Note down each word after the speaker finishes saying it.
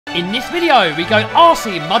In this video we go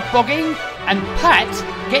RC mud bogging and Pat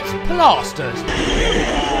gets plastered.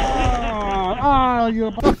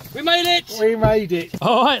 We made it! We made it!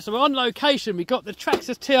 Alright, so we're on location. We got the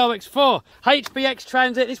Traxxas TRX4 HBX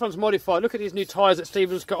Transit. This one's modified. Look at these new tyres that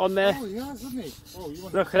Stephen's got on there. Oh, he has, hasn't he? Oh,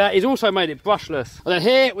 look at that. He's also made it brushless. And then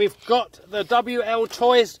here we've got the WL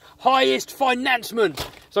Toys highest financement.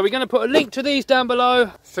 So we're going to put a link to these down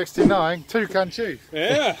below. 69, two can choose.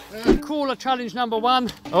 Yeah. Crawler challenge number 1.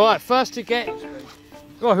 Alright, first to get...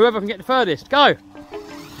 Oh, whoever can get the furthest. Go!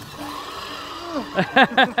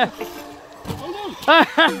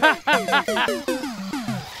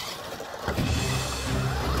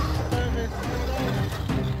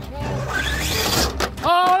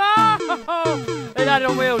 Oh no! It had it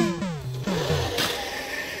on wheels.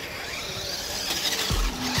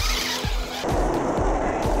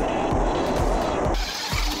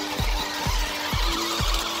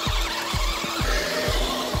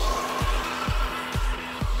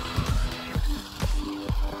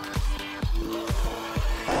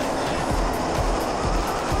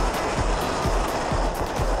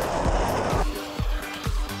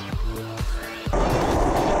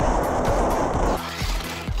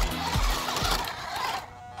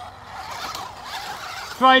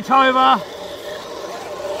 Straight over.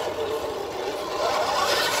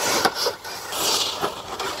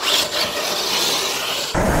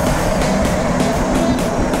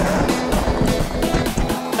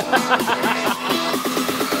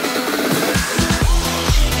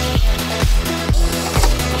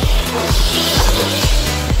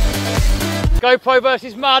 GoPro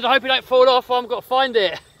versus mud. I hope you don't fall off. I've got to find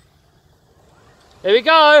it. Here we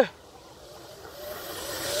go.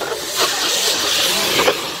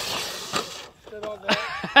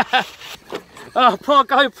 Oh, poor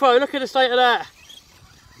GoPro, look at the state of that.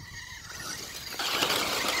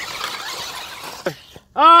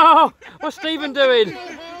 Oh, what's Stephen doing?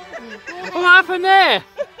 What happened there?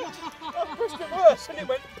 I pushed it worse and it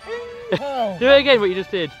went ping. Oh. Do it again, what you just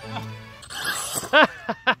did.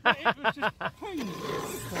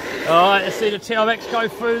 Alright, let's see the TRX go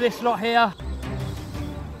through this lot here.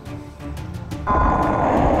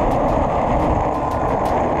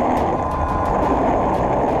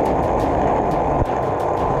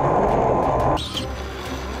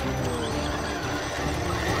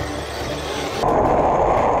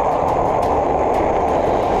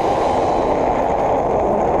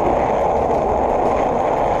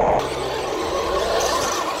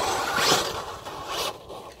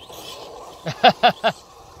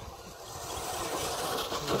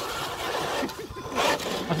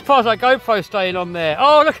 I'm surprised that GoPro's staying on there.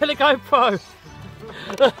 Oh, look at the GoPro!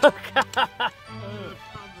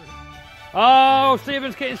 Oh,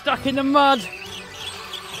 Stephen's getting stuck in the mud.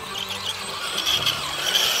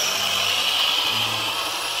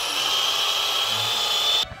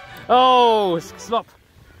 Oh, slop.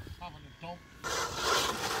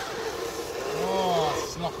 Oh,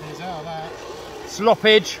 slopping as hell, that.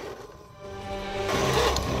 Sloppage.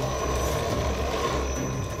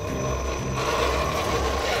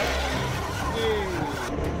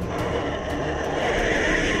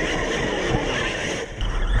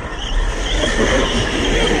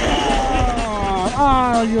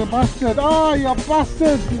 Oh, you bastard! Oh, you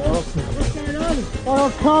bastard! What's going on?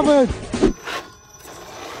 Oh, covered!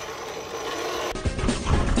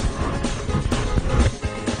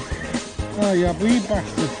 Oh, you wee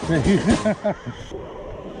bastard!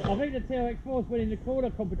 I think the TRX4's winning the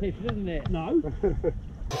crawler competition, isn't it? No.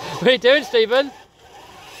 What are you doing, Stephen? In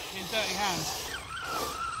dirty hands.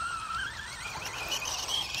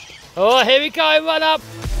 Oh, here we go, run up!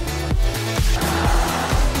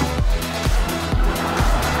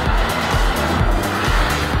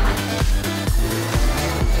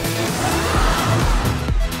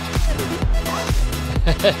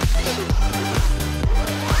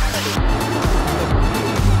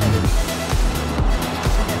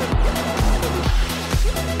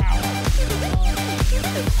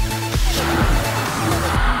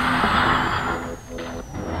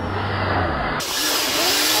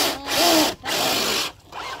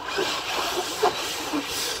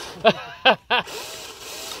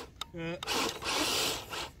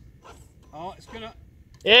 Oh, it's gonna...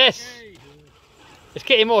 Yes! Okay. It's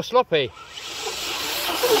getting more sloppy.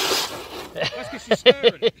 That's because she's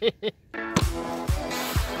stirring.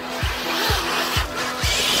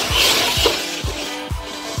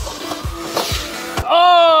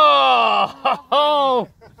 Oh!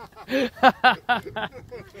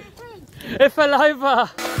 It fell over.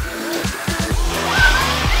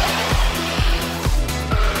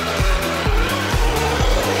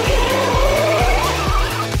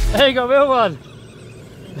 There you go, real one.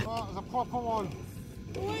 Oh, there's a proper one.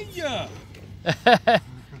 Yeah.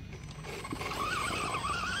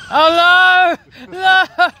 Oh no! No!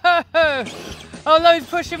 Oh no, he's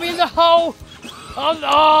pushing me in the hole!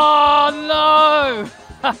 Oh no!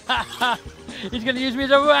 He's going to use me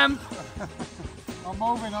as a ramp. I'm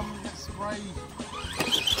moving, I'm going to get sprayed.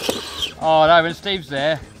 Oh no, when Steve's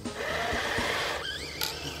there.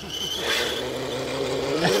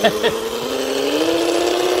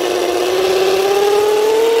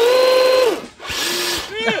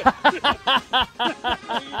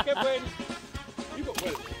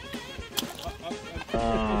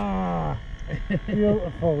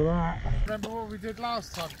 Beautiful that. Remember what we did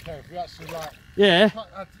last time, Kev? We actually like... Yeah.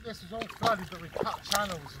 This was all flooded, but we cut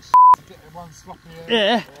channels and to get the one sloppy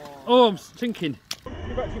area. Yeah. Oh, I'm sinking.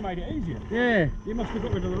 You've actually made it easier. Yeah. You must have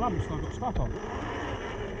got rid of the lumps and I've got stuff on.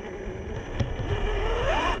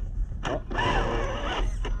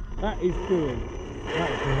 That is good.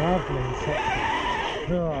 That's lovely.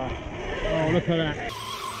 Oh, look at that.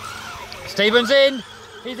 Stephen's in.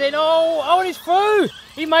 He's in. Oh, he's through.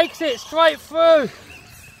 He makes it straight through.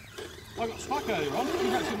 I got stuck earlier on.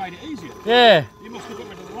 You've actually made it easier. Yeah. You must have got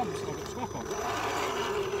rid of the lumps and I've got stuff on.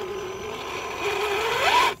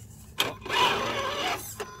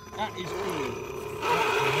 That is good.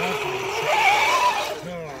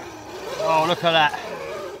 Oh, look at that.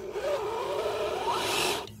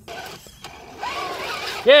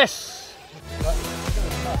 Yes.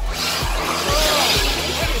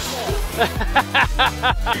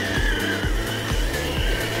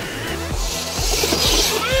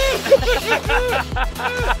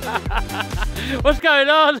 What's going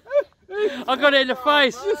on? I got it in the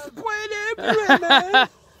face. You're spraying it everywhere, man.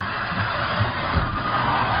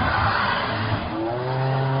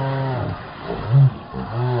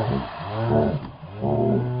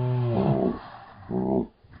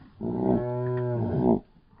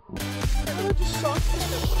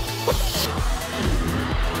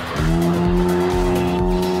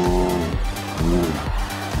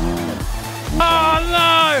 Oh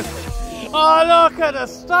no! Oh, look at the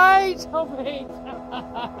state of it!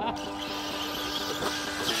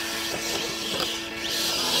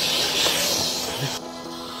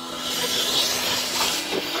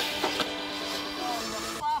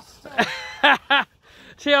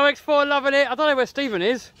 CRX4 loving it. I don't know where Stephen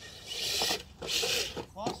is.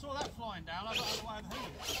 Well, I saw that flying down. I got out of the way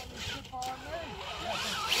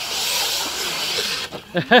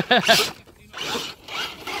of the hood.